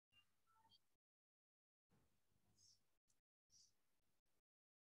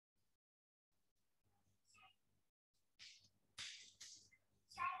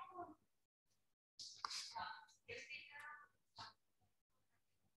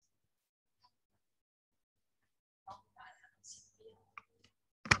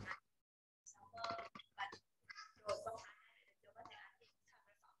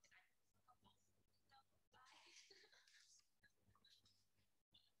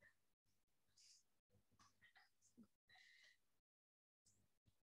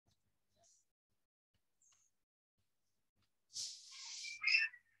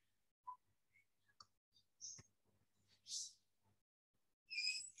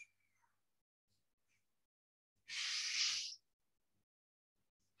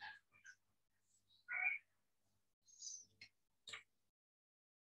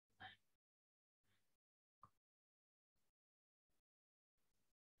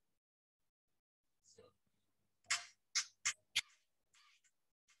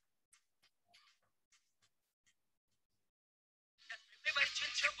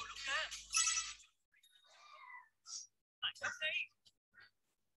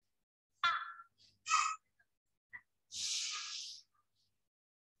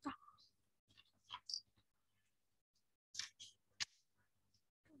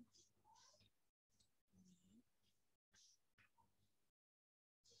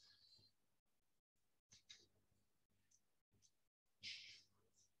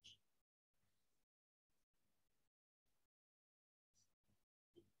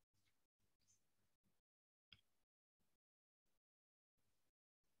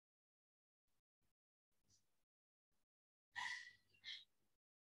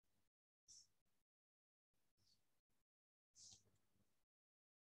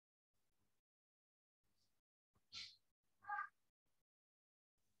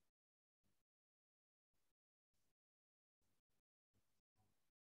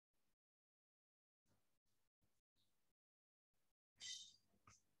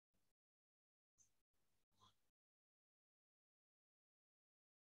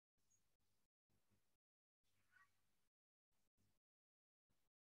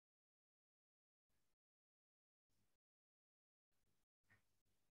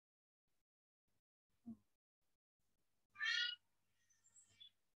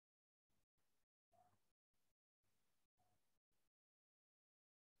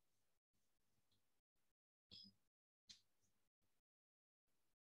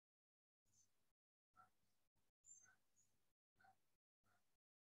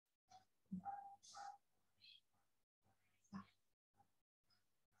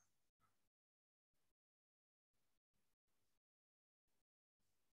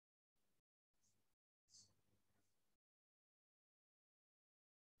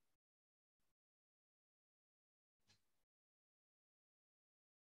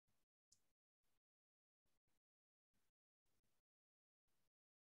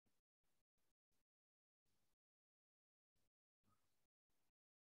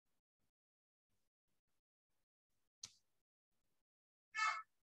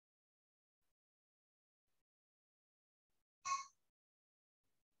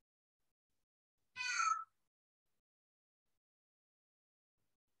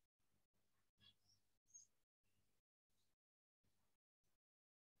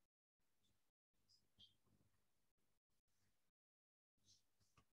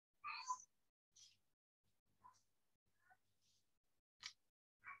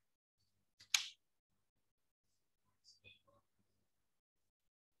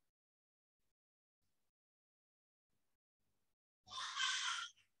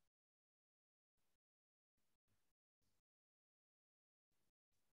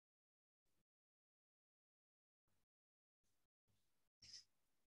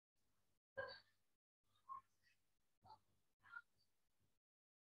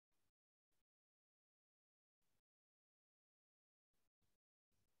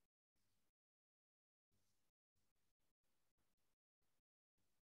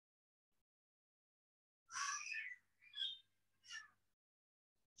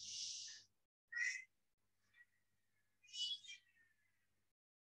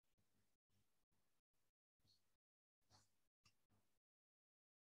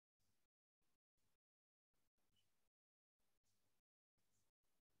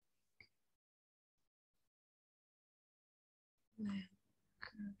两个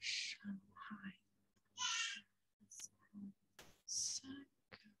上海，三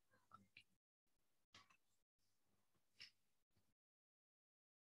个。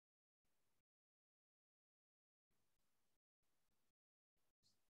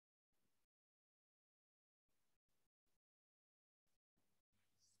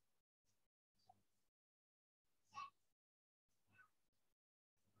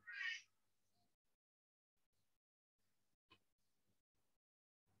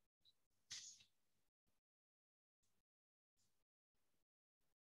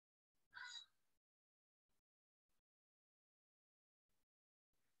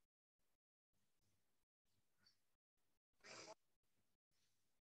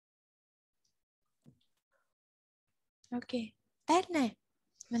Ok, test này.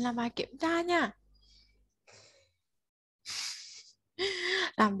 Mình làm bài kiểm tra nha.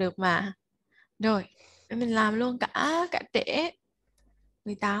 Làm được mà. Rồi, mình làm luôn cả trễ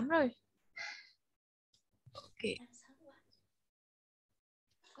 18 rồi. Ok.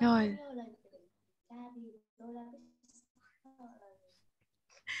 Rồi.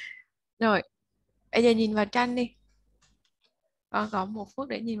 Rồi, bây giờ nhìn vào tranh đi. Con có 1 phút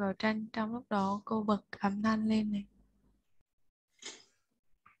để nhìn vào tranh. Trong lúc đó cô bật âm thanh lên này.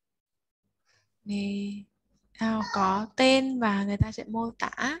 Nè, nào có tên và người ta sẽ mô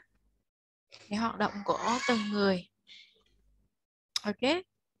tả cái hoạt động của từng người. Ok.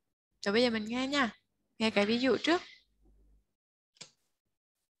 Rồi bây giờ mình nghe nha. Nghe cái ví dụ trước.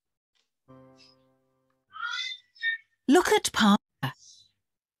 Look at Parker.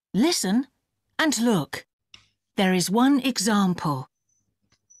 Listen and look. There is one example.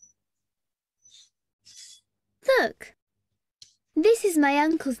 Look. This is my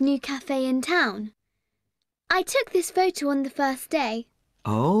uncle's new cafe in town. I took this photo on the first day.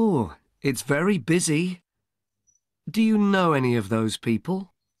 Oh, it's very busy. Do you know any of those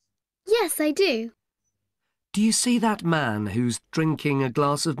people? Yes, I do. Do you see that man who's drinking a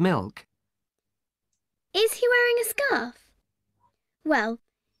glass of milk? Is he wearing a scarf? Well,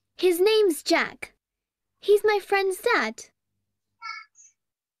 his name's Jack. He's my friend's dad.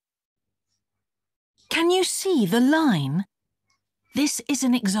 Can you see the line? This is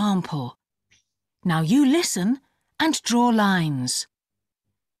an example. Now you listen and draw lines.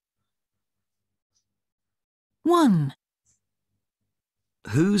 1.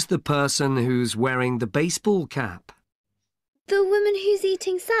 Who's the person who's wearing the baseball cap? The woman who's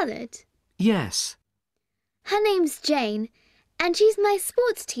eating salad? Yes. Her name's Jane, and she's my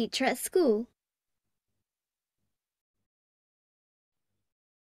sports teacher at school.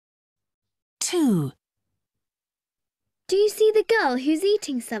 2. Do you see the girl who's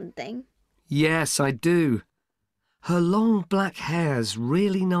eating something? Yes, I do. Her long black hair's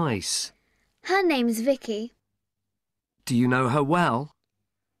really nice. Her name's Vicky. Do you know her well?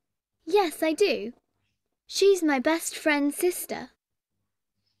 Yes, I do. She's my best friend's sister.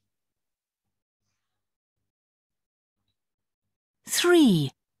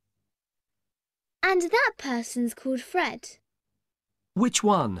 3. And that person's called Fred. Which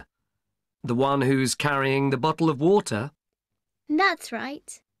one? The one who's carrying the bottle of water? That's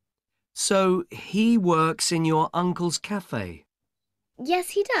right. So he works in your uncle's cafe?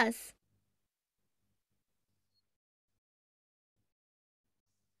 Yes, he does.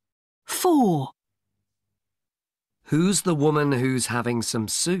 4. Who's the woman who's having some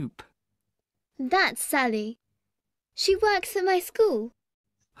soup? That's Sally. She works at my school.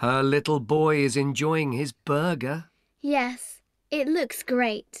 Her little boy is enjoying his burger. Yes, it looks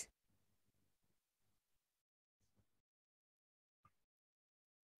great.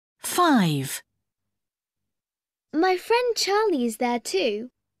 5. My friend Charlie's there too.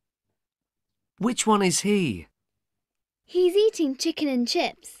 Which one is he? He's eating chicken and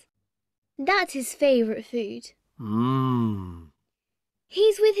chips. That's his favourite food. Mmm.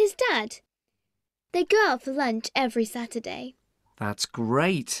 He's with his dad. They go out for lunch every Saturday. That's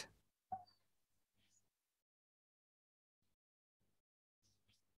great.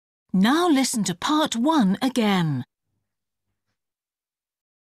 Now listen to part 1 again.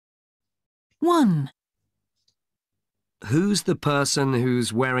 1. Who's the person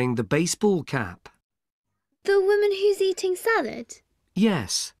who's wearing the baseball cap? The woman who's eating salad?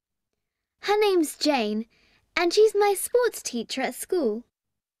 Yes. Her name's Jane, and she's my sports teacher at school.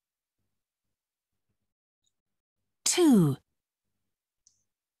 2.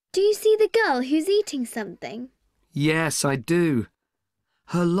 Do you see the girl who's eating something? Yes, I do.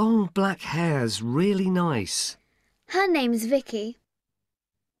 Her long black hair's really nice. Her name's Vicky.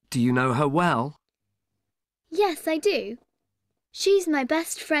 Do you know her well? Yes, I do. She's my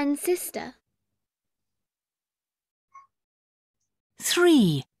best friend's sister.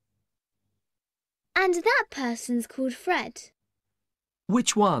 3. And that person's called Fred.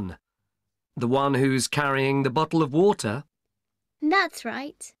 Which one? The one who's carrying the bottle of water? That's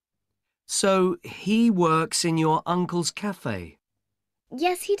right. So he works in your uncle's cafe?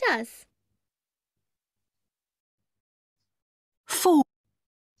 Yes, he does. 4.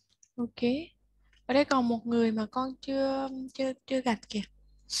 Ok. Ở đây còn một người mà con chưa gạch kìa.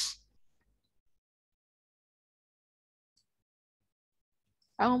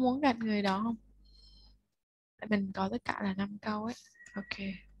 Bạn có muốn gạch người đó không? Tại mình có tất cả là 5 câu ấy. Ok.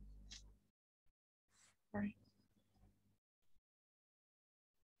 Right.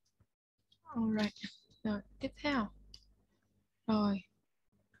 Alright. Rồi, tiếp theo. Rồi.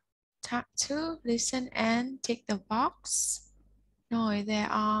 Part 2. Listen and tick the box. Rồi, there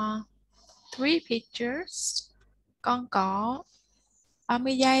are 3 pictures. Con có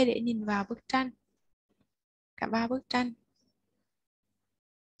 30 giây để nhìn vào bức tranh. Cả 3 bức tranh.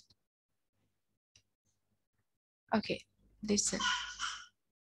 Okay, listen.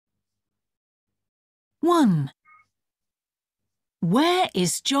 1. Where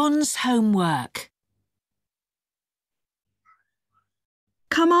is John's homework?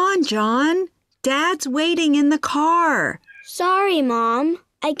 Come on, John. Dad's waiting in the car. Sorry, Mom.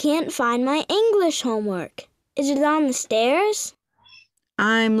 I can't find my English homework. Is it on the stairs?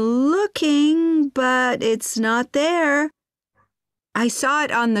 I'm looking, but it's not there. I saw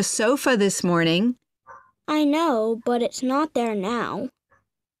it on the sofa this morning. I know, but it's not there now.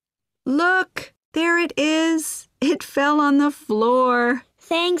 Look, there it is. It fell on the floor.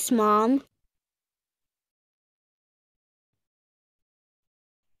 Thanks, Mom.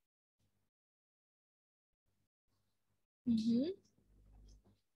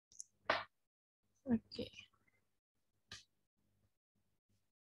 Okay.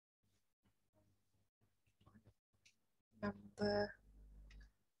 Number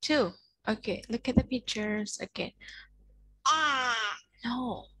 2. Okay, look at the pictures again.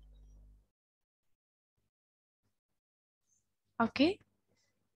 No. Okay.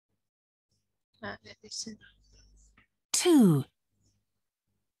 Now listen. 2.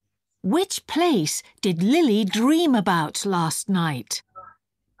 Which place did Lily dream about last night?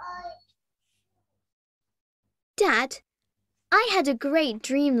 Dad, I had a great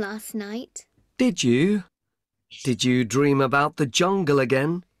dream last night. Did you? Did you dream about the jungle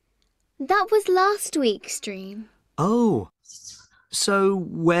again? That was last week's dream. Oh, so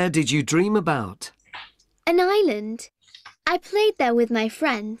where did you dream about? An island. I played there with my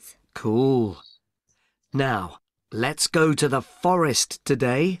friends. Cool. Now, let's go to the forest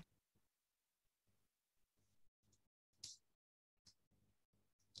today.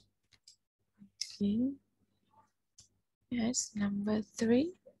 Okay. Yes, number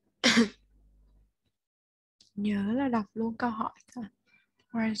 3. Nhớ là đọc luôn câu hỏi thôi.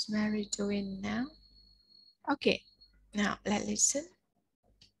 What is Mary doing now? Okay, now let's listen.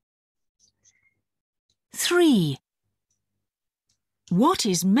 3. What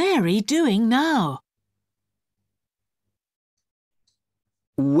is Mary doing now?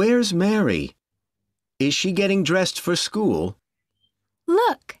 Where's Mary? Is she getting dressed for school?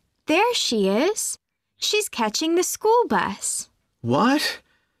 Look, there she is. She's catching the school bus. What?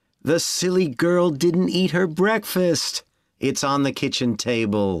 The silly girl didn't eat her breakfast. It's on the kitchen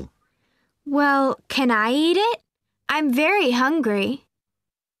table. Well, can I eat it? I'm very hungry.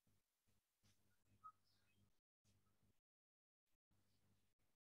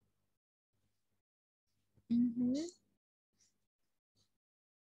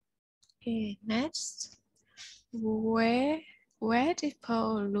 Okay, next. Where did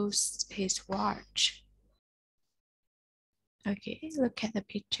Paul lose his watch? Okay, look at the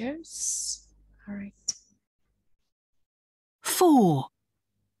pictures. All right. 4.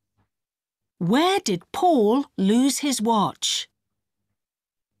 Where did Paul lose his watch?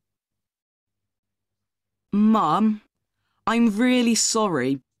 Mum, I'm really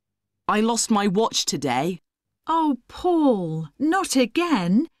sorry. I lost my watch today. Oh, Paul, not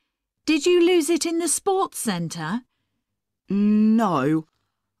again. Did you lose it in the sports centre? No,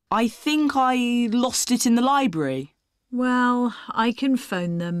 I think I lost it in the library. Well, I can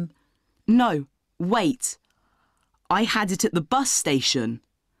phone them. No, wait. I had it at the bus station.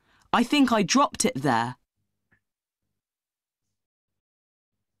 I think I dropped it there.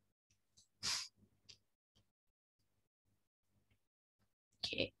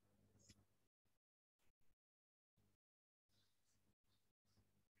 Okay.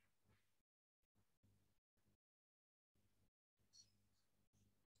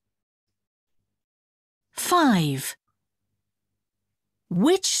 Five.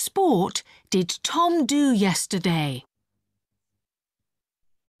 Which sport did Tom do yesterday?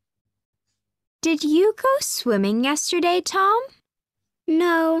 Did you go swimming yesterday, Tom?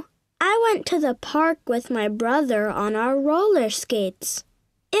 No, I went to the park with my brother on our roller skates.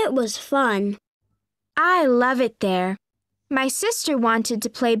 It was fun. I love it there. My sister wanted to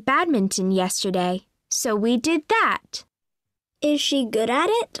play badminton yesterday, so we did that. Is she good at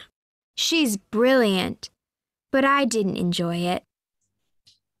it? She's brilliant, but I didn't enjoy it.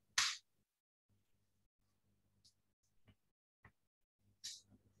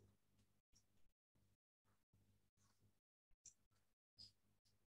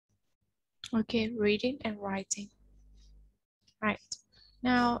 Okay, reading and writing. Right.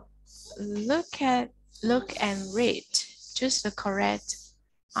 Now look and read. Choose the correct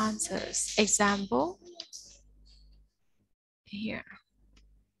answers. Example here.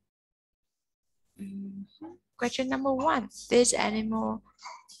 Question number 1. This animal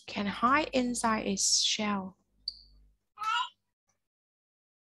can hide inside its shell.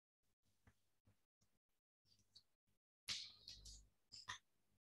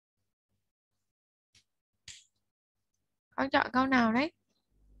 Con chọn câu nào đấy?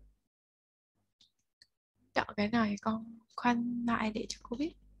 Chọn cái nào thì con khoanh lại để cho cô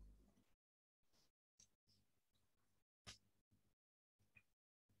biết.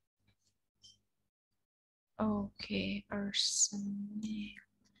 Okay,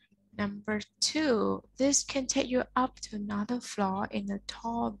 number 2. This can take you up to another floor in a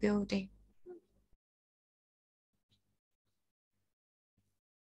tall building.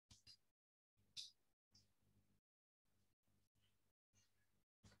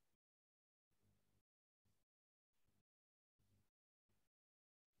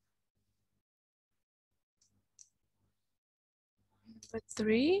 Number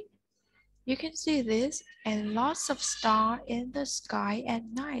 3. You can see this and lots of stars in the sky at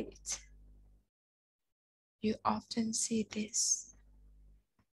night. You often see this.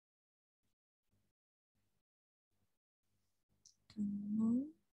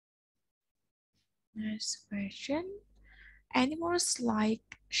 Next question. Animals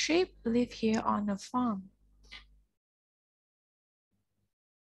like sheep live here on a farm.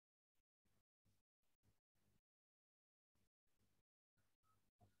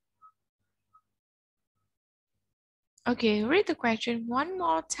 Okay, read the question one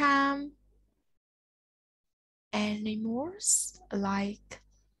more time. Animals like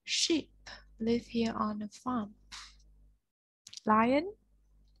sheep live here on a farm. Lion?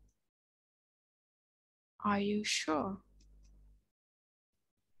 Are you sure?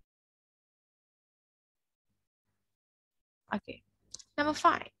 Okay. Number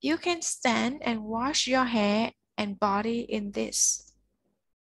 5. You can stand and wash your hair and body in this.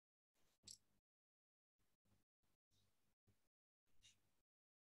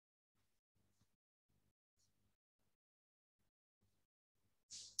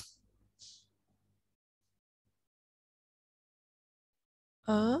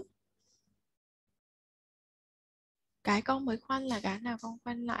 Cái con mới khoanh là cái nào, con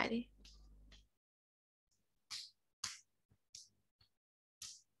khoanh lại đi.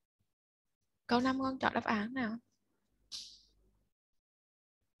 Câu 5 con chọn đáp án nào?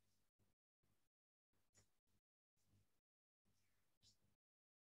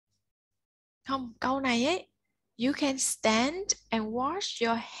 Không, câu này ấy. You can stand and wash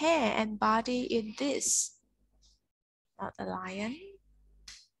your hair and body in this. Not a lion.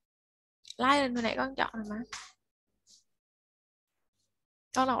 Lion hồi nãy con chọn rồi mà.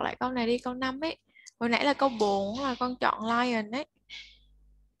 Con đọc lại câu này đi, câu 5 ấy. Hồi nãy là câu 4 là con chọn lion ấy.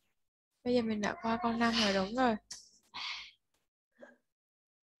 Bây giờ mình đã qua câu 5 rồi, đúng rồi.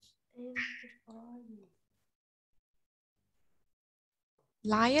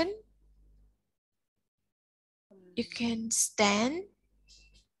 Lion. You can stand,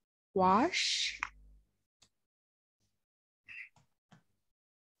 wash.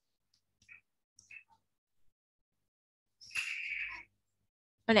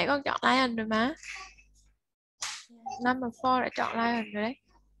 Hồi nãy con chọn lion rồi mà. Number 4 đã chọn lion rồi đấy.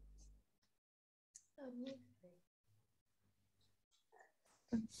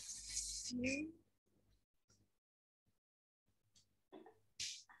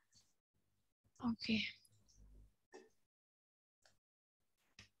 Ok.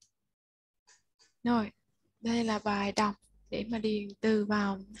 Rồi, đây là bài đọc để mà điền từ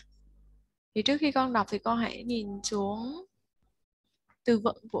vào. Thì trước khi con đọc thì con hãy nhìn xuống từ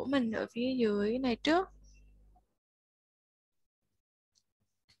vựng của mình ở phía dưới này trước.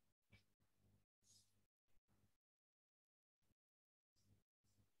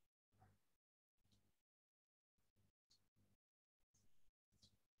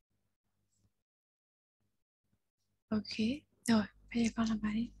 Ok, rồi, bây giờ con làm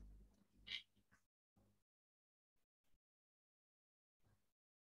bài đi.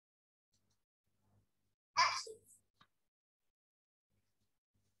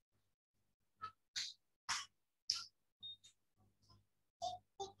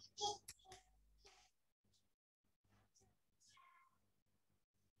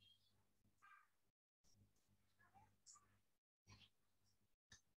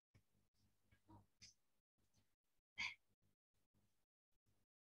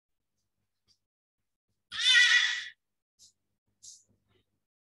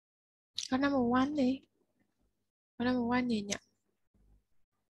 Câu number one đi. Câu number one gì nhỉ?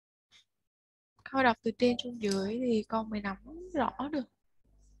 Câu đọc từ trên xuống dưới thì con mới nắm rõ được.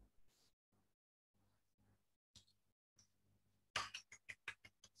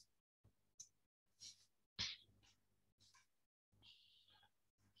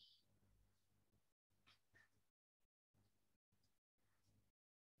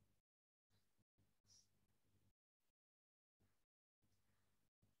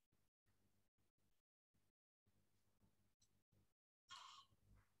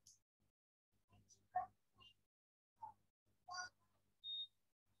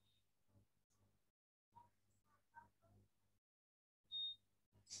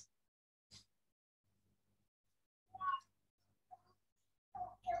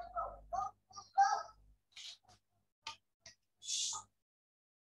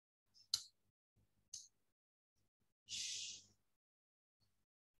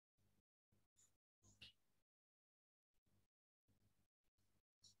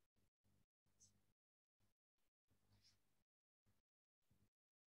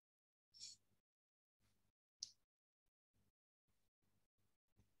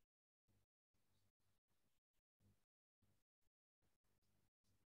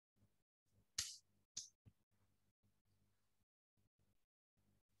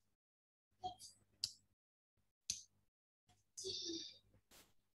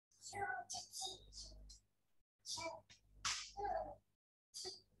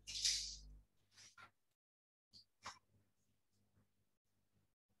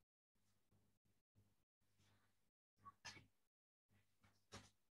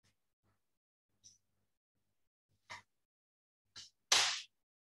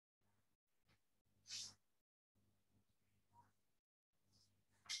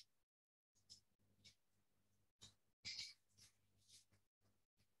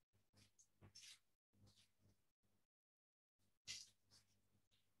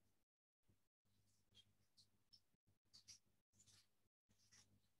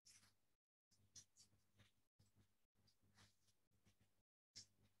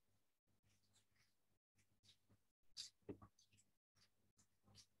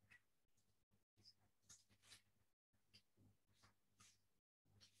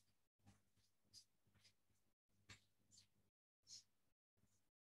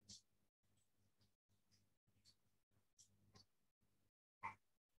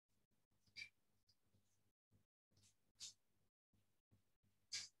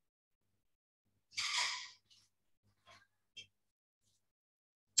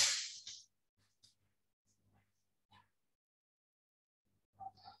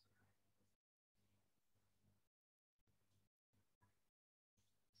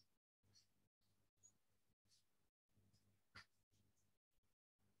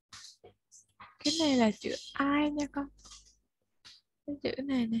 Cái này là chữ I nha con. Cái chữ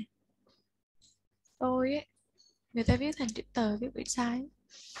này nè. Tôi ấy. Người ta viết thành chữ tờ, viết bị sai.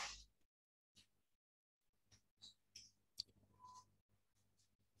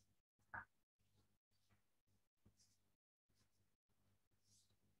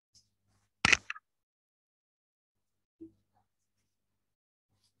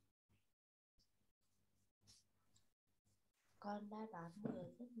 Con đã đoán được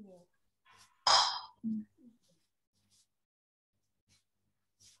rất nhiều.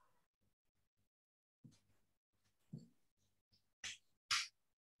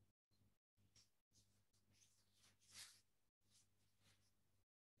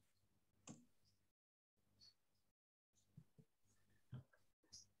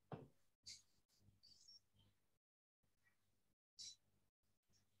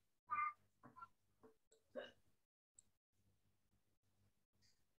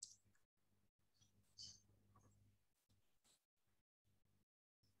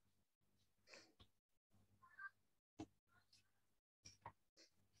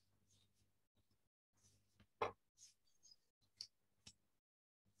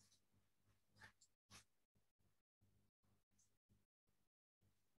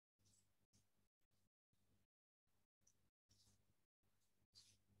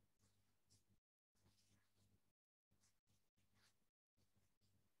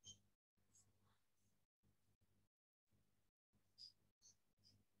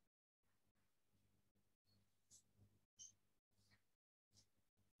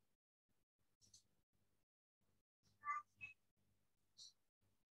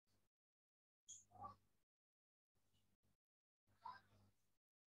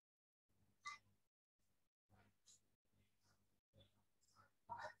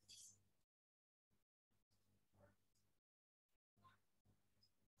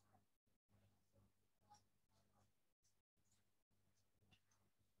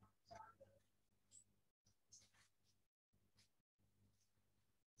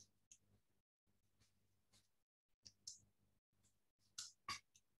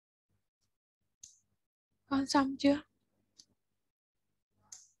 Con xong chưa?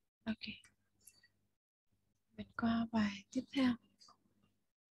 Ok. Mình qua bài tiếp theo.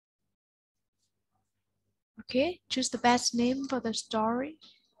 Okay, choose the best name for the story.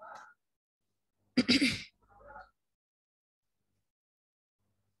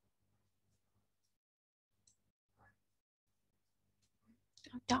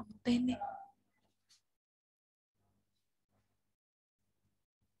 Chọn một tên đi.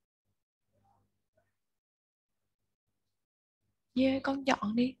 Yeah, con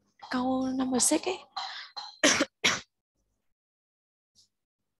chọn đi. Câu number 6 ấy.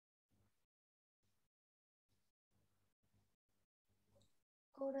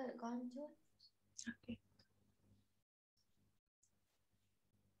 Cô đợi con chút. Okay.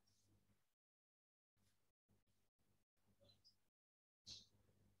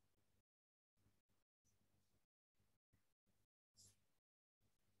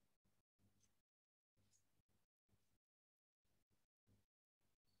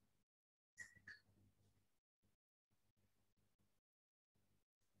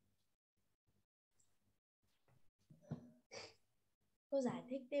 Cô giải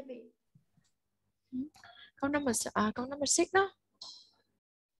thích đi bị. Câu number 6 đó. Number 6 á?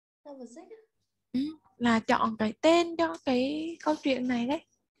 Là chọn cái tên cho cái câu chuyện này đấy.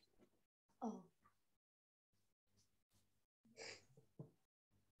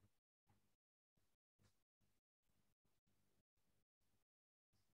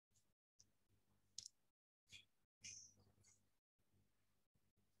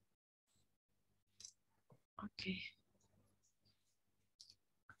 Ok.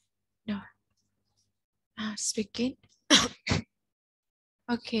 Rồi. Speaking.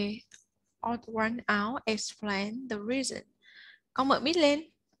 Ok. Odd one out explain the reason. Con mở mic lên.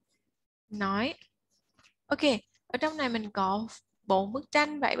 Nói. Ok. Ở trong này mình có 4 bức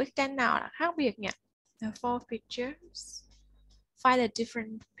tranh. Vậy bức tranh nào là khác biệt nhỉ? The four pictures. Find the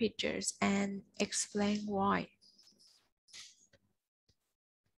different pictures and explain why.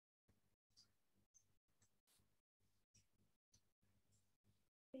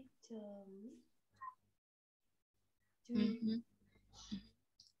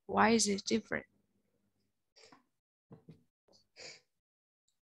 Why is it different?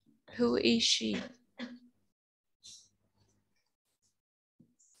 Who is she?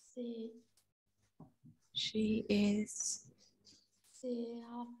 She is.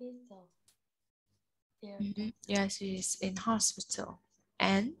 Hospital. Yeah, she is in hospital.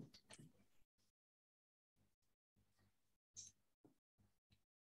 And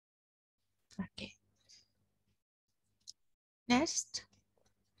okay. Next,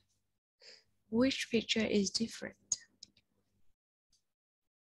 which picture is different?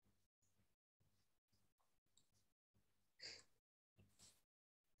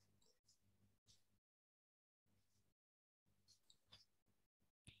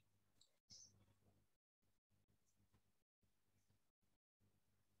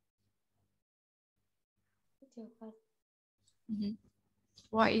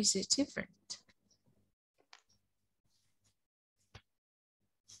 Why is it different?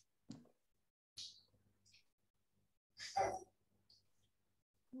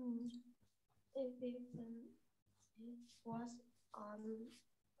 It was on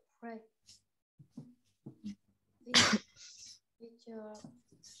break. Picture.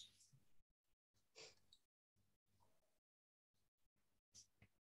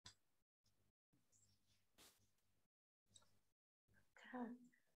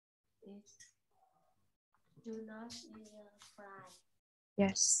 Do not cry.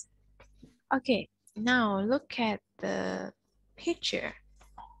 Yes. Okay, now look at the picture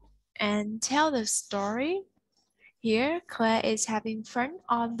and tell the story. Here, Claire is having fun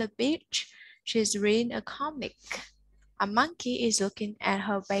on the beach. She's reading a comic. A monkey is looking at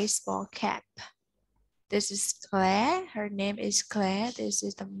her baseball cap. This is Claire. Her name is Claire. This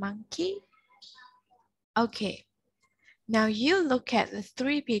is the monkey. Okay. Now you look at the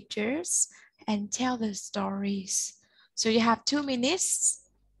 3 pictures and tell the stories. So you have 2 minutes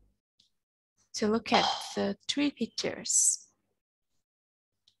to look at the 3 pictures.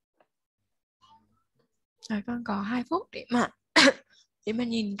 Rồi con có 2 phút để mà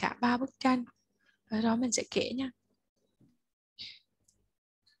nhìn cả 3 bức tranh. Rồi đó mình sẽ kể nha.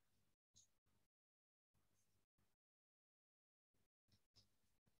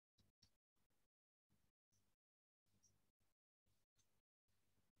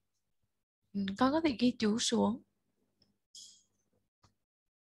 Con có thể ghi chú xuống.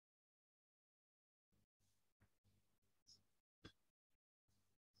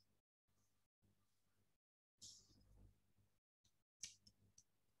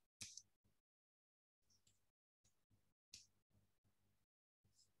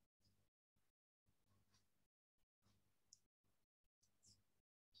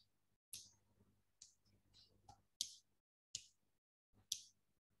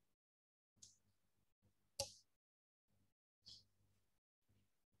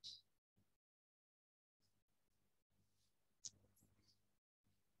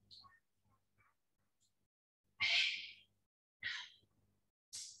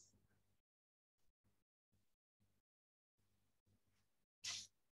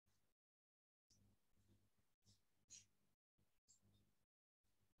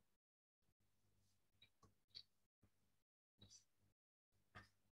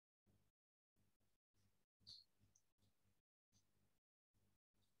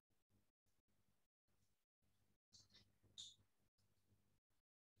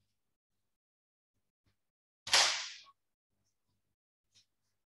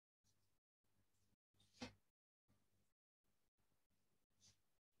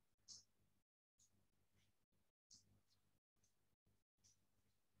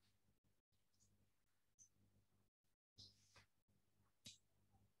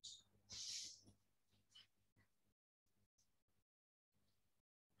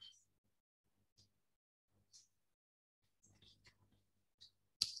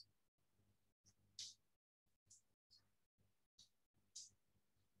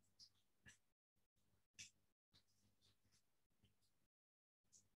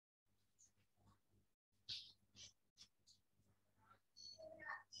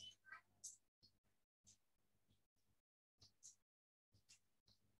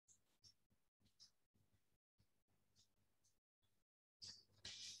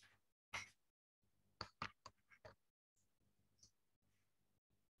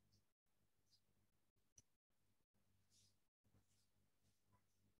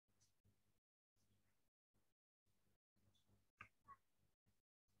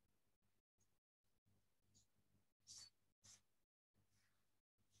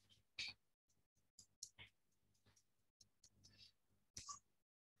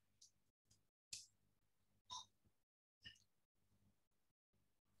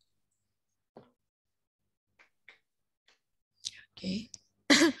 Okay.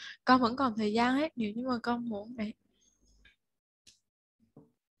 Con vẫn còn thời gian hết nếu như mà con muốn đấy.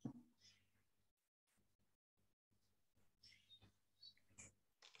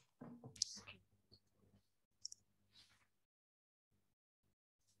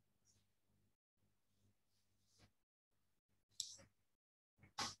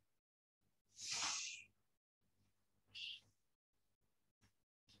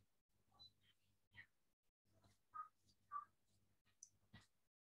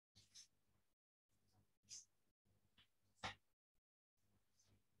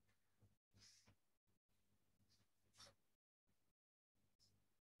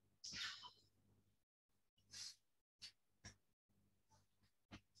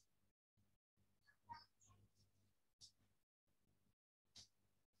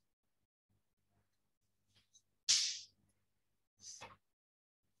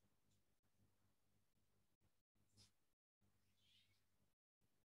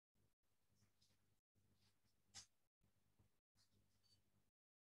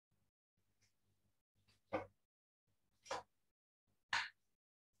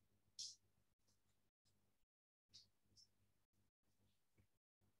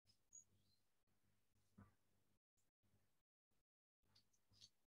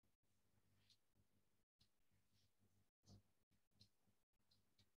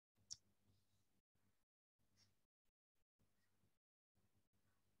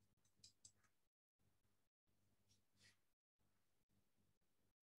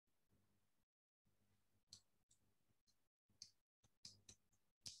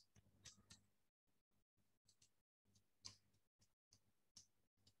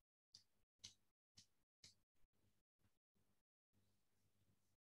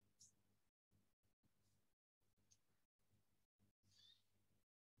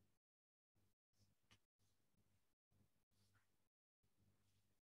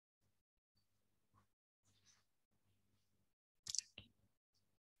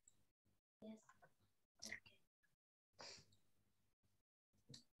 Yes.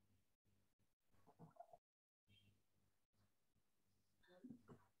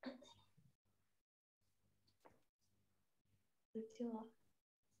 Okay. Được chưa?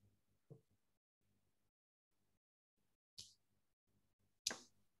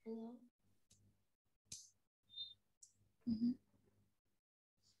 Hello.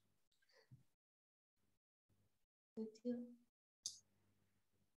 Được chưa?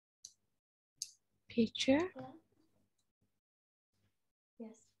 Picture. Yeah.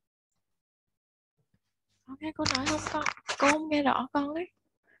 Yes. Con nghe cô nói không con? Cô không nghe rõ con đấy.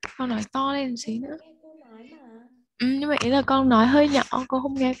 Con nói to lên một xí nữa. Nghe cô nói mà. Nhưng mà ý là con nói hơi nhỏ, cô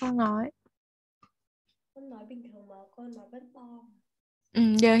không nghe con nói. Con nói bình thường mà, con nói vẫn to.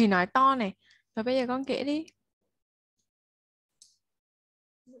 Giờ thì nói to này. Rồi bây giờ con kể đi.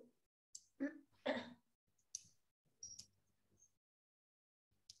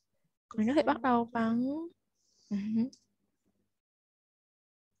 Mình có thể bắt đầu bằng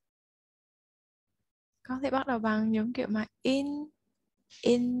có thể bắt đầu bằng giống kiểu mà in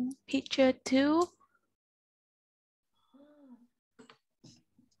picture 2.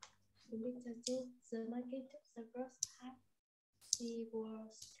 In picture 2, the monkey took the girl's hat. She was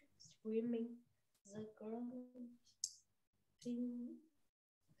screaming. The girl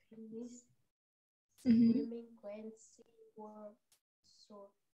finished screaming when she was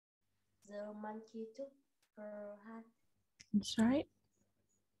short. The monkey took her hat. That's right.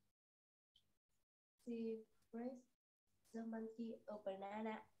 She raised the monkey a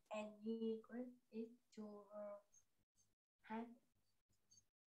banana and he gave it to her hat.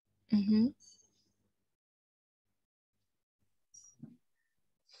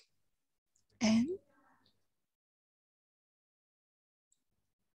 And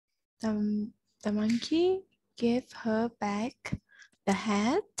the monkey gave her back the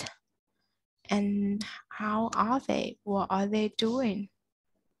hat. And how are they? What are they doing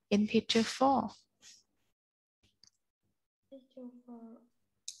in picture 4? Picture 4.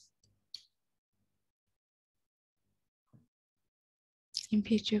 In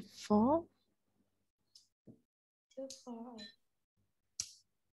picture 4. Picture 4.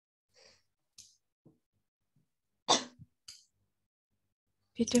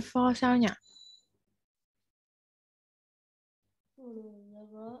 Picture 4 sao nhỉ?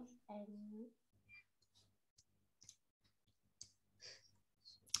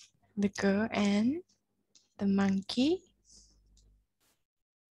 The girl and the monkey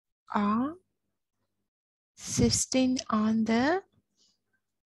are sitting on the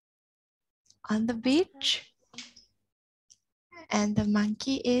beach, and the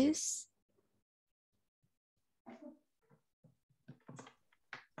monkey is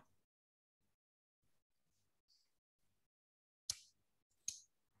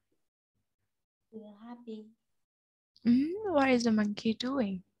happy. What is the monkey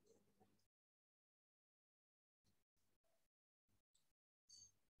doing?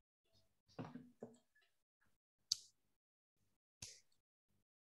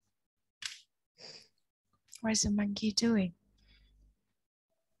 What is the monkey doing?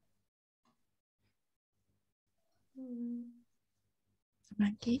 The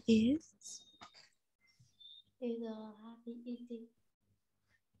monkey is happy eating.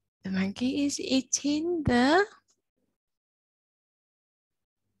 The monkey is eating the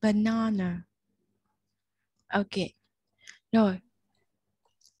banana. Ok. Rồi.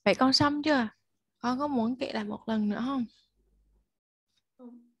 Vậy con xong chưa? Con có muốn kể lại một lần nữa không?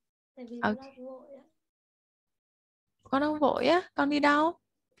 Không, tại vì Ok. con đang vội á. Con đang vội á? Con đi đâu?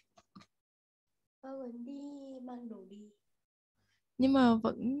 Con vẫn đi mang đồ đi. Nhưng mà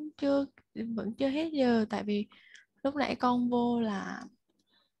vẫn chưa hết giờ, tại vì lúc nãy con vô là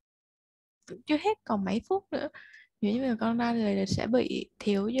vẫn chưa hết, còn mấy phút nữa. Nếu như mà con ra rồi sẽ bị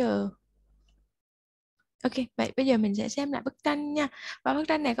thiếu giờ. Ok, vậy bây giờ mình sẽ xem lại bức tranh nha. Và bức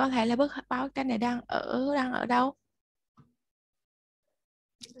tranh này con thấy là ba bức tranh này đang ở đâu?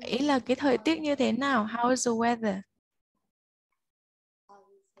 Ý là cái thời tiết như thế nào? How is the weather? On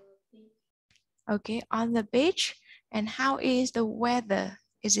the beach. Okay, on the beach. And how is the weather?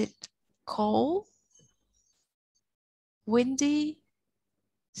 Is it cold, windy,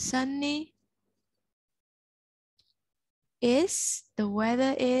 sunny? The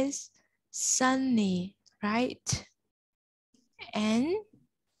weather is sunny, right? And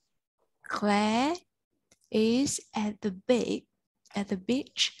Claire is at the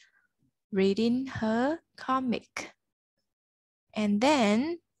beach reading her comic. And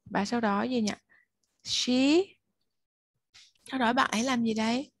then bà sau đó gì nhỉ? Sau đó bạn ấy làm gì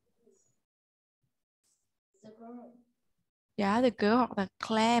đây? The girl. Dạ, the girl hoặc là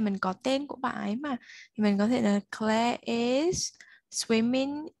Claire, mình có tên của bạn ấy mà, thì mình có thể là Claire is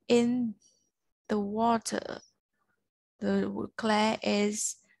swimming in the water. Claire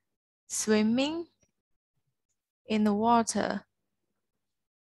is swimming in the water.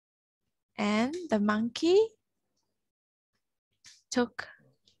 And the monkey took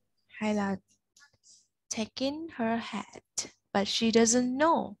hay là taking her hat, but she doesn't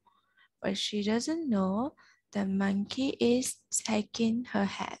know. The monkey is taking her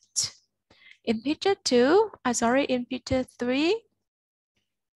hat. In picture 2, in picture 3,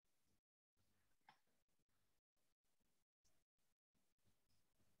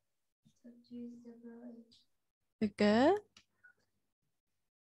 the girl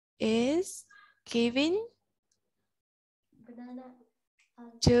is giving Banana.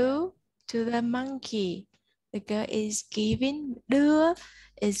 to the monkey. The girl is giving,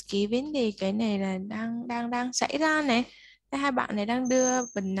 is giving thì cái này là đang xảy ra này. Hai bạn này đang đưa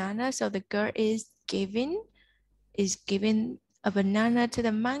banana, so the girl is giving a banana to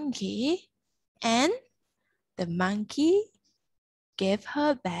the monkey, and the monkey gave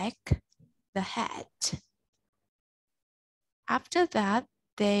her back the hat. After that,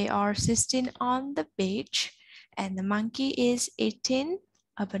 they are sitting on the beach and the monkey is eating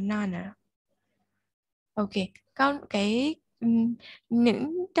a banana. Ok,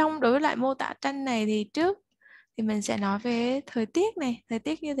 những trong đối với lại mô tả tranh này thì trước thì mình sẽ nói về thời tiết này, thời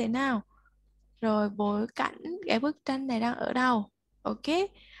tiết như thế nào. Rồi bối cảnh cái bức tranh này đang ở đâu. Ok,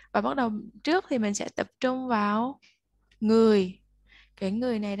 và bắt đầu trước thì mình sẽ tập trung vào người. Cái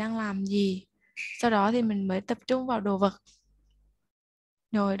người này đang làm gì. Sau đó thì mình mới tập trung vào đồ vật.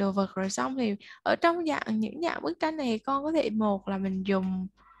 Rồi đồ vật rồi xong thì ở trong những dạng bức tranh này con có thể một là mình dùng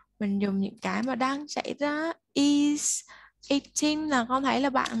những cái mà đang xảy ra. Is eating là con thấy là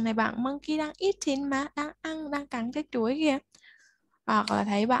bạn monkey đang eating mà, đang ăn, đang cắn cái chuối kìa. Hoặc là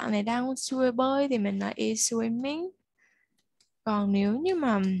thấy bạn này đang bơi thì mình nói is swimming. Còn nếu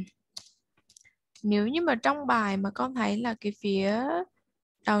như mà trong bài mà con thấy là cái phía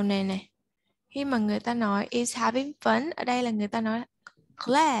đầu này khi mà người ta nói is having fun, ở đây là người ta nói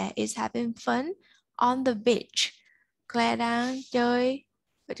Claire is having fun on the beach. Claire đang chơi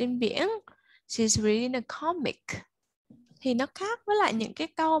ở trên biển. She's reading a comic. Thì nó khác với lại những cái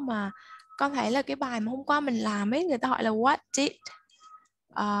câu mà con thấy là cái bài mà hôm qua mình làm ấy, người ta hỏi là what did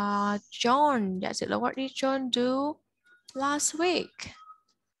John, giả sử là what did John do last week.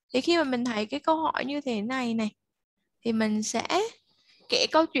 Thì khi mà mình thấy cái câu hỏi như thế này thì mình sẽ kể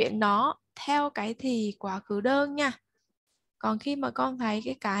câu chuyện đó theo cái thì quá khứ đơn nha. Còn khi mà con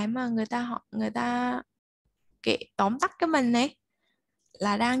thấy cái mà người ta kể tóm tắt cho mình này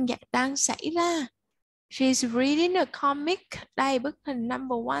là đang xảy ra. She's reading a comic. Đây bức hình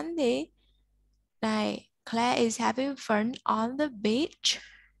number 1 thì đây, Claire is having fun on the beach.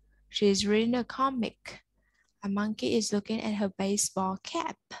 She's reading a comic. A monkey is looking at her baseball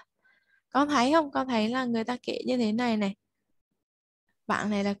cap. Con thấy không? Con thấy là người ta kể như thế này này. Bạn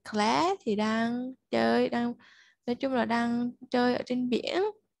này là Claire thì đang chơi, nói chung là đang chơi ở trên biển,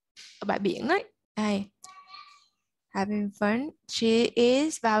 ở bãi biển ấy. Đây. Having fun. She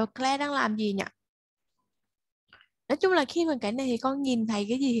is. Và Claire đang làm gì nhỉ? Nói chung là khi mà cái này thì con nhìn thấy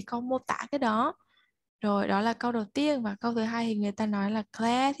cái gì thì con mô tả cái đó. Rồi đó là câu đầu tiên. Và câu thứ hai thì người ta nói là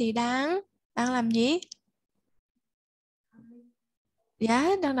Claire thì đang làm gì? Dạ,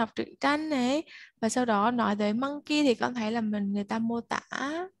 đang đọc truyện tranh này. Và sau đó nói tới monkey thì con thấy là người ta mô tả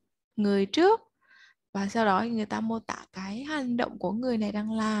người trước. Và sau đó thì người ta mô tả cái hành động của người này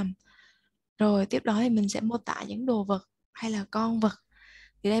đang làm. Rồi tiếp đó thì mình sẽ mô tả những đồ vật hay là con vật.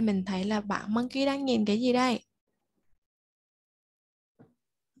 Thì đây mình thấy là bạn monkey đang nhìn cái gì đây?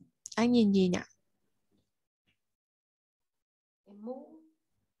 Đang nhìn gì nhỉ? Cái mũ.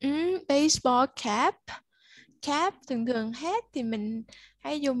 Baseball cap. Cap thường thường hat thì mình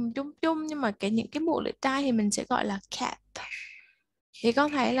hay dùng chung chung, nhưng mà những cái mũ lưỡi trai thì mình sẽ gọi là cap. Thì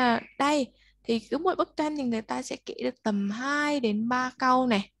con thấy là đây thì cứ một bức tranh thì người ta sẽ kể được tầm 2 đến 3 câu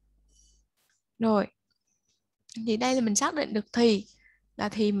này. Rồi thì đây thì mình xác định được thì là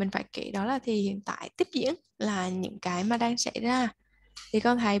thì mình phải kể đó là thì hiện tại tiếp diễn là những cái mà đang xảy ra. Thì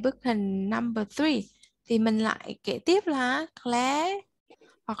con thấy bức hình number 3 thì mình lại kể tiếp là Claire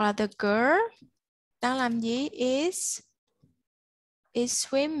hoặc là the girl đang làm gì? Is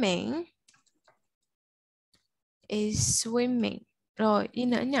swimming. Is swimming. Rồi đi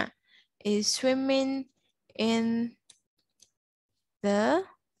nữa nhỉ? Is swimming in the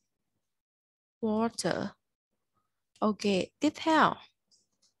water. Ok, tiếp theo.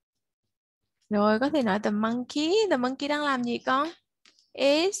 Rồi có thể nói the monkey. The monkey đang làm gì con?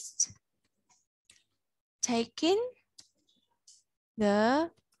 Is taking the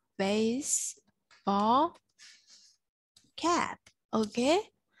baseball cap. Ok.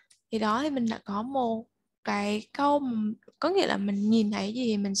 Thì đó thì mình đã có một cái câu có nghĩa là mình nhìn thấy gì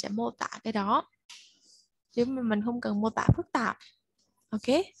thì mình sẽ mô tả cái đó. Chứ mà mình không cần mô tả phức tạp.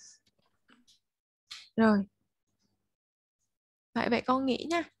 Ok. Rồi. Vậy con nghĩ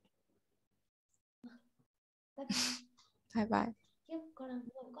nha. Bye bye. Khiếp, con đang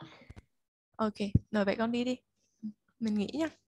buồn quá. Ok. Rồi vậy con đi đi. Mình nghĩ nha.